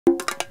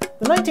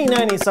The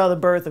 1990s saw the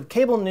birth of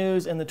cable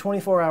news and the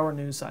 24-hour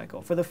news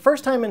cycle. For the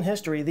first time in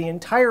history, the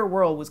entire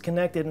world was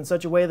connected in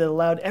such a way that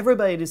allowed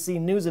everybody to see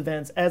news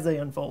events as they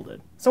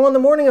unfolded. So on the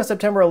morning of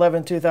September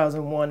 11,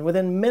 2001,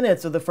 within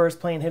minutes of the first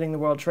plane hitting the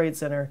World Trade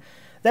Center,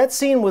 that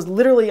scene was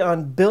literally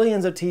on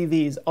billions of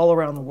TVs all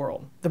around the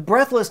world. The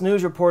breathless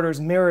news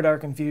reporters mirrored our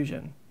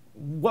confusion.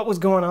 What was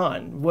going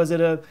on? Was it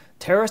a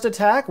terrorist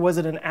attack? Was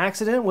it an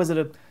accident? Was it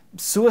a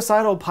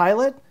suicidal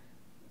pilot?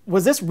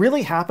 Was this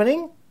really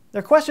happening?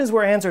 Their questions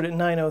were answered at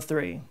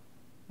 9:03,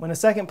 when a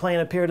second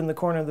plane appeared in the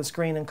corner of the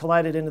screen and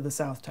collided into the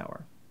South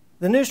Tower.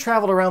 The news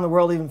traveled around the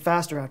world even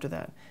faster after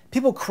that.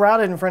 People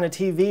crowded in front of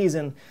TVs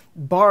in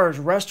bars,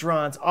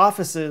 restaurants,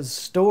 offices,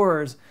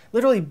 stores.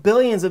 Literally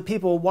billions of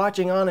people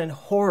watching on in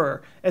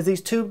horror as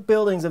these two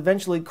buildings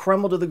eventually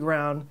crumbled to the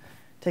ground,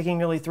 taking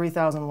nearly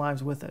 3,000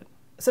 lives with it.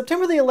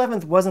 September the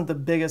 11th wasn't the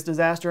biggest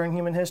disaster in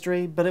human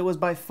history, but it was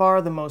by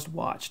far the most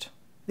watched.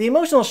 The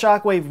emotional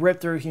shockwave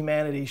ripped through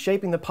humanity,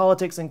 shaping the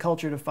politics and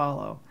culture to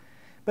follow.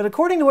 But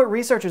according to what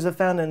researchers have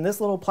found in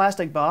this little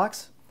plastic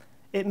box,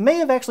 it may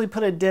have actually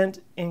put a dent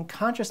in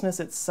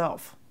consciousness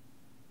itself.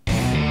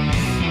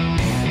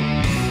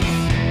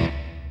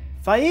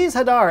 Faiz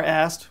Hadar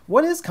asked,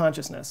 what is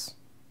consciousness?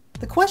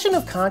 The question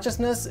of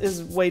consciousness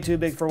is way too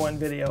big for one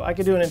video. I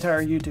could do an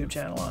entire YouTube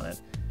channel on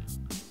it.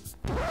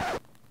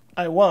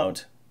 I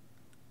won't.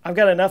 I've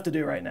got enough to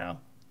do right now.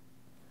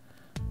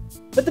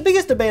 But the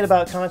biggest debate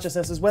about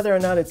consciousness is whether or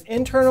not it's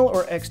internal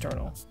or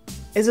external.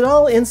 Is it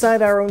all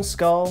inside our own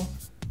skull?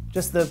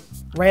 Just the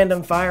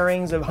random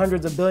firings of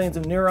hundreds of billions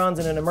of neurons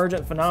in an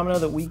emergent phenomena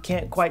that we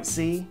can't quite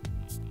see?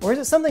 Or is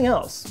it something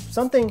else?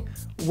 Something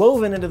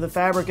woven into the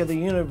fabric of the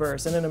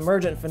universe in an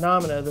emergent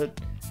phenomena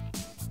that,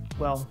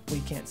 well, we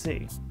can't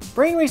see.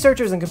 Brain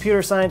researchers and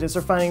computer scientists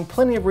are finding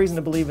plenty of reason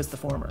to believe it's the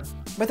former.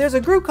 But there's a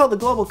group called the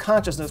Global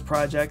Consciousness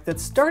Project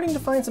that's starting to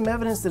find some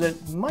evidence that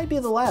it might be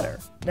the latter.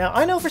 Now,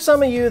 I know for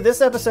some of you, this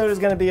episode is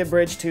going to be a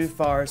bridge too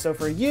far, so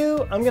for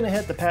you, I'm going to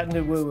hit the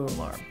patented woo-woo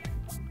alarm.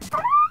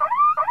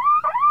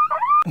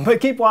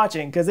 But keep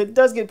watching, because it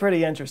does get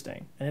pretty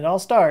interesting. And it all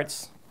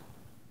starts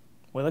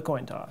with a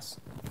coin toss.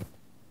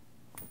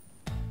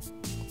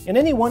 In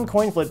any one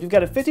coin flip, you've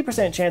got a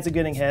 50% chance of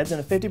getting heads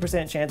and a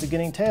 50% chance of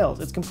getting tails.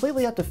 It's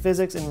completely up to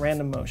physics and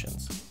random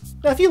motions.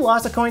 Now, if you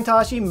lost a coin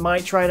toss, you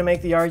might try to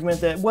make the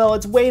argument that, well,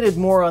 it's weighted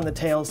more on the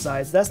tails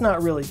side, so that's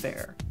not really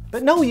fair.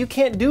 But no, you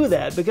can't do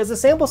that, because the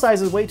sample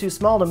size is way too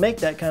small to make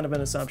that kind of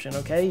an assumption,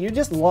 okay? You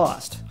just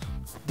lost.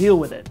 Deal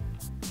with it.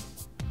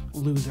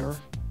 Loser.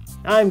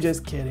 I'm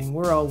just kidding,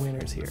 we're all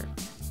winners here.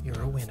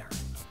 You're a winner.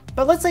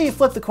 But let's say you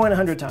flip the coin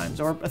 100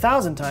 times, or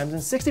 1,000 times,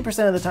 and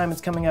 60% of the time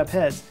it's coming up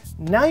heads.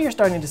 Now you're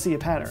starting to see a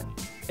pattern.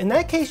 In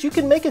that case, you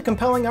can make a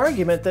compelling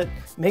argument that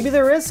maybe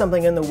there is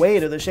something in the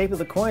weight or the shape of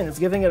the coin that's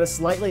giving it a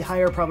slightly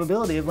higher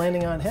probability of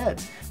landing on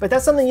heads. But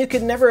that's something you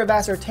could never have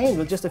ascertained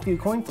with just a few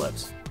coin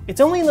flips.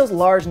 It's only in those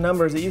large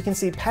numbers that you can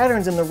see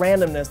patterns in the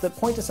randomness that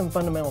point to some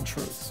fundamental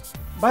truths.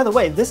 By the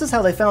way, this is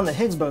how they found the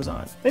Higgs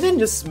boson. They didn't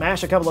just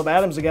smash a couple of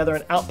atoms together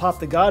and out-pop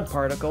the God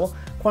particle.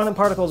 Quantum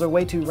particles are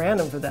way too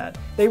random for that.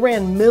 They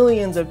ran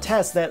millions of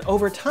tests that,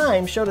 over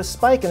time, showed a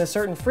spike in a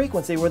certain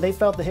frequency where they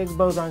felt the Higgs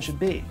boson should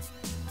be.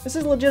 This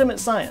is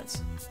legitimate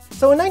science.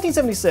 So in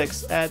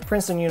 1976, at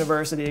Princeton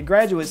University, a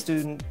graduate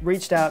student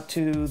reached out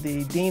to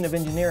the Dean of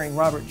Engineering,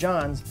 Robert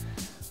Johns,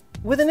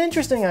 with an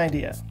interesting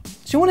idea.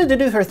 She wanted to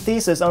do her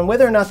thesis on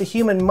whether or not the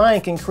human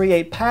mind can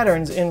create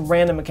patterns in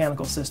random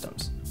mechanical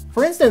systems.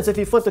 For instance, if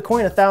you flipped a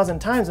coin 1,000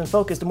 times and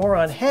focused more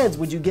on heads,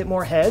 would you get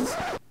more heads?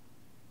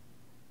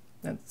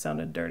 That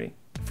sounded dirty.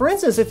 For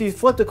instance, if you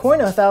flipped a coin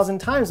 1,000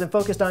 times and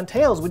focused on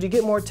tails, would you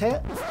get more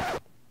tails?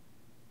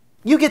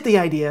 You get the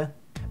idea.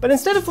 But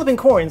instead of flipping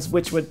coins,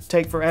 which would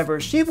take forever,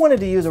 she wanted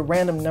to use a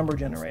random number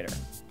generator.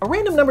 A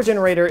random number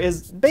generator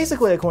is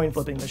basically a coin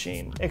flipping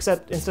machine,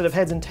 except instead of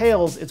heads and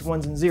tails, it's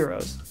ones and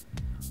zeros.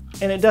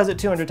 And it does it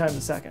 200 times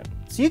a second.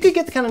 So you could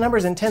get the kind of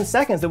numbers in 10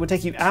 seconds that would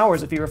take you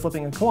hours if you were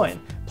flipping a coin.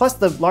 Plus,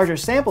 the larger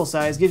sample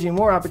size gives you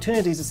more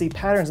opportunities to see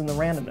patterns in the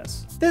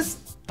randomness.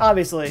 This,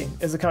 obviously,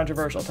 is a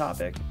controversial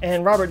topic,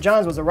 and Robert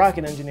Johns was a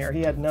rocket engineer.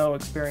 He had no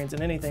experience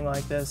in anything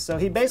like this, so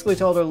he basically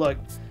told her, look,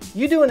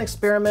 you do an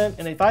experiment,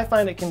 and if I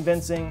find it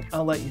convincing,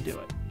 I'll let you do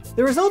it.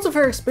 The results of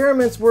her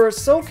experiments were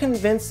so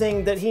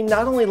convincing that he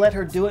not only let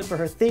her do it for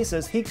her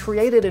thesis, he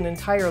created an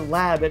entire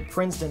lab at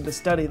Princeton to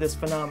study this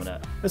phenomena.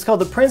 It's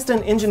called the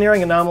Princeton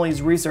Engineering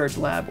Anomalies Research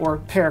Lab, or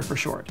PEAR for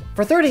short.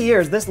 For 30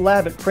 years, this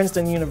lab at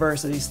Princeton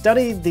University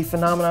studied the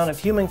phenomenon of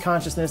human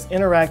consciousness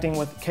interacting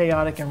with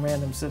chaotic and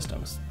random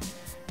systems.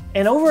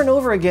 And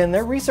over again,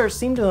 their research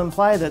seemed to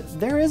imply that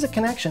there is a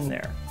connection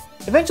there.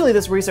 Eventually,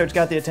 this research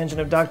got the attention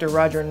of Dr.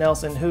 Roger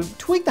Nelson, who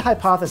tweaked the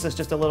hypothesis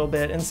just a little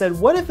bit and said,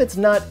 what if it's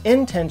not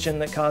intention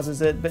that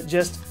causes it, but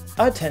just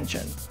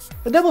attention?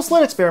 The double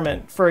slit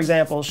experiment, for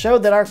example,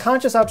 showed that our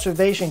conscious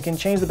observation can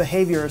change the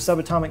behavior of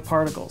subatomic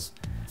particles.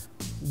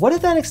 What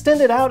if that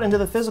extended out into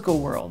the physical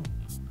world?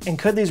 And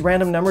could these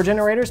random number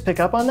generators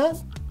pick up on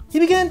that? He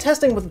began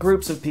testing with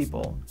groups of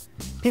people.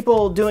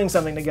 People doing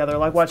something together,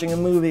 like watching a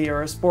movie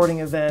or a sporting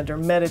event or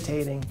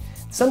meditating.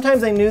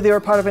 Sometimes they knew they were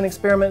part of an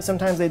experiment,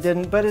 sometimes they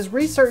didn't, but his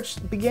research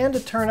began to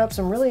turn up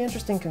some really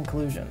interesting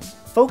conclusions.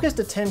 Focused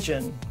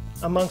attention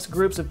amongst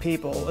groups of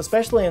people,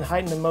 especially in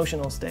heightened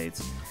emotional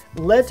states,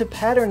 led to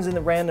patterns in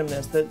the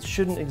randomness that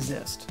shouldn't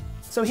exist.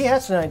 So he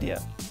hatched an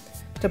idea: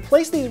 to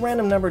place these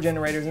random number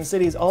generators in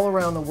cities all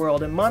around the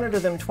world and monitor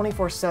them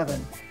 24/7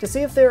 to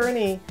see if there are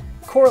any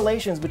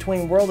correlations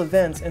between world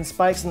events and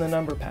spikes in the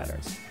number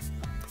patterns.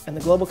 And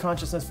the Global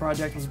Consciousness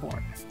Project was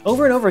born.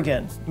 Over and over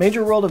again,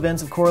 major world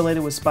events have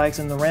correlated with spikes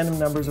in the random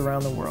numbers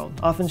around the world,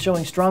 often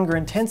showing stronger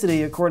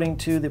intensity according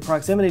to the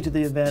proximity to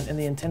the event and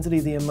the intensity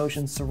of the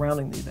emotions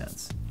surrounding the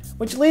events.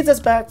 Which leads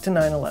us back to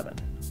 9/11.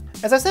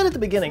 As I said at the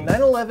beginning,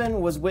 9/11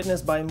 was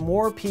witnessed by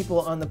more people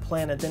on the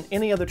planet than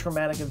any other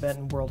traumatic event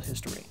in world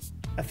history.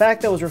 A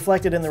fact that was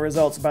reflected in the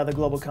results by the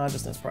Global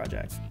Consciousness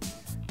Project.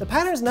 The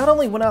patterns not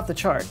only went off the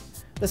chart,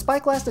 the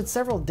spike lasted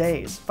several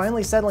days,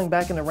 finally settling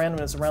back into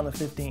randomness around the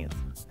 15th.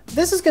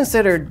 This is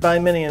considered by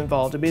many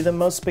involved to be the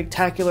most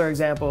spectacular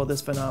example of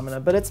this phenomena,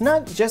 but it's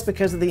not just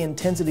because of the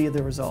intensity of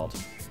the result.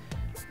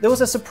 There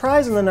was a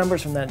surprise in the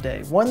numbers from that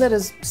day, one that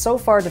has so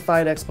far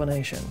defied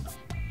explanation.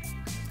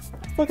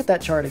 Let's look at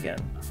that chart again.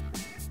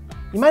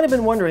 You might have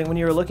been wondering when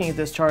you were looking at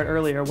this chart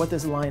earlier what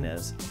this line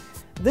is.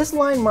 This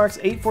line marks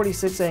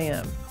 8:46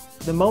 a.m.,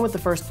 the moment the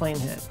first plane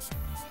hit.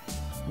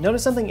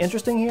 Notice something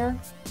interesting here?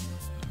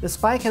 The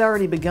spike had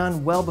already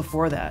begun well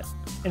before that.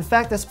 In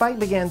fact, the spike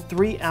began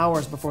 3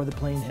 hours before the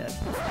plane hit.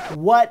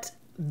 What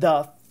the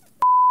f***?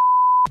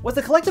 Was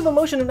the collective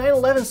emotion of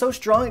 9/11 so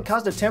strong it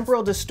caused a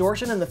temporal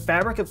distortion in the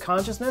fabric of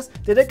consciousness?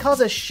 Did it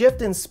cause a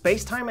shift in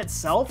space-time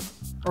itself?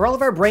 Are all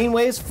of our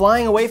brainwaves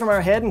flying away from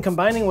our head and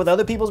combining with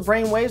other people's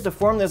brainwaves to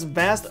form this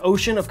vast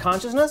ocean of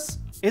consciousness?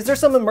 Is there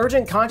some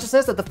emergent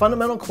consciousness at the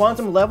fundamental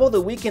quantum level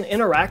that we can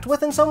interact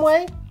with in some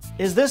way?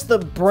 Is this the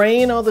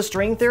brain all the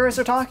string theorists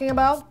are talking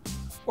about?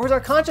 Or is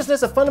our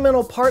consciousness a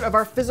fundamental part of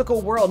our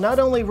physical world, not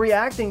only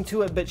reacting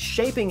to it, but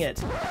shaping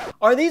it?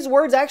 Are these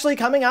words actually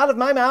coming out of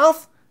my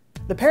mouth?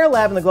 The PEAR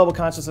Lab and the Global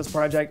Consciousness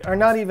Project are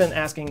not even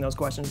asking those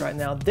questions right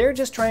now. They're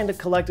just trying to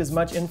collect as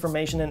much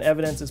information and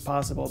evidence as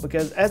possible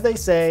because, as they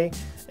say,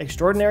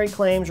 extraordinary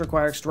claims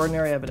require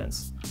extraordinary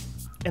evidence.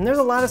 And there's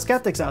a lot of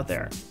skeptics out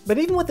there. But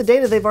even with the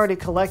data they've already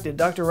collected,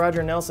 Dr.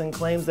 Roger Nelson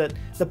claims that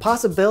the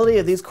possibility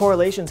of these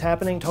correlations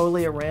happening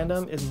totally at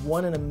random is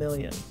 1 in a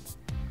million.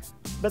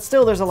 But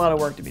still, there's a lot of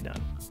work to be done.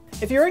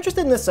 If you're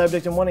interested in this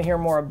subject and want to hear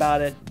more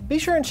about it, be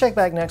sure and check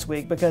back next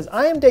week because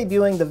I am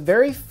debuting the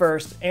very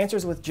first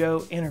Answers with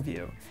Joe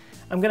interview.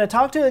 I'm going to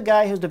talk to a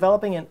guy who's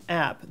developing an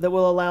app that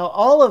will allow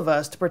all of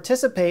us to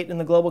participate in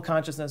the Global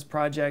Consciousness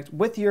Project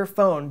with your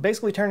phone,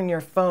 basically turning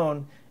your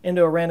phone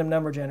into a random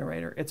number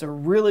generator. It's a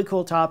really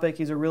cool topic.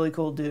 He's a really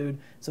cool dude,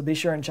 so be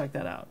sure and check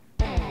that out.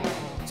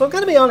 So I've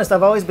got to be honest,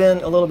 I've always been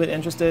a little bit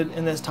interested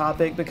in this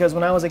topic because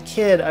when I was a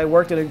kid, I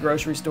worked at a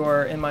grocery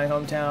store in my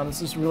hometown.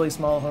 It's this really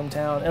small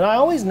hometown. And I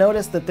always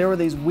noticed that there were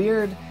these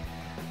weird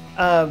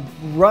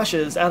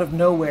rushes out of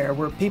nowhere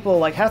where people,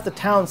 like half the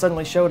town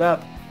suddenly showed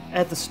up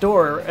at the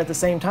store at the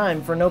same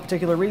time for no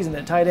particular reason.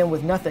 It tied in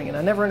with nothing. And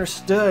I never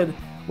understood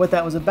what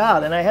that was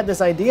about. And I had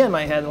this idea in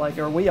my head, like,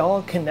 are we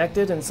all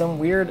connected in some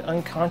weird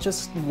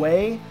unconscious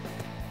way?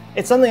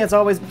 It's something that's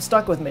always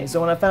stuck with me,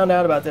 so when I found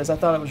out about this, I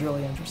thought it was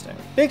really interesting.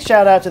 Big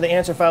shout out to the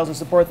Answer Files who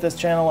support this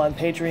channel on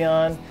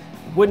Patreon.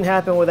 Wouldn't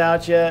happen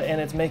without you, and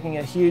it's making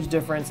a huge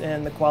difference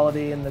in the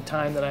quality and the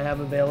time that I have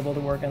available to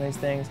work on these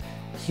things.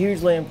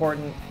 Hugely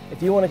important.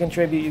 If you want to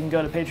contribute, you can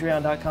go to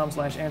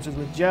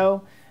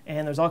patreon.com/answerswithjoe,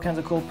 and there's all kinds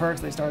of cool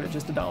perks. They start at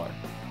just $1.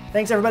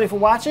 Thanks everybody for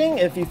watching.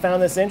 If you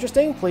found this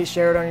interesting, please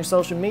share it on your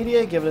social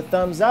media, give it a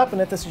thumbs up,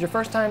 and if this is your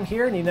first time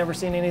here and you've never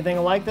seen anything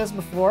like this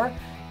before,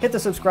 hit the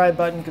subscribe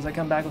button because I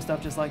come back with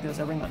stuff just like this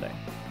every Monday.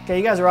 Okay,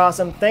 you guys are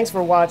awesome. Thanks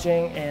for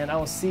watching, and I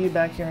will see you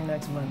back here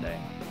next Monday.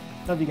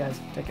 Love you guys.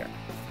 Take care.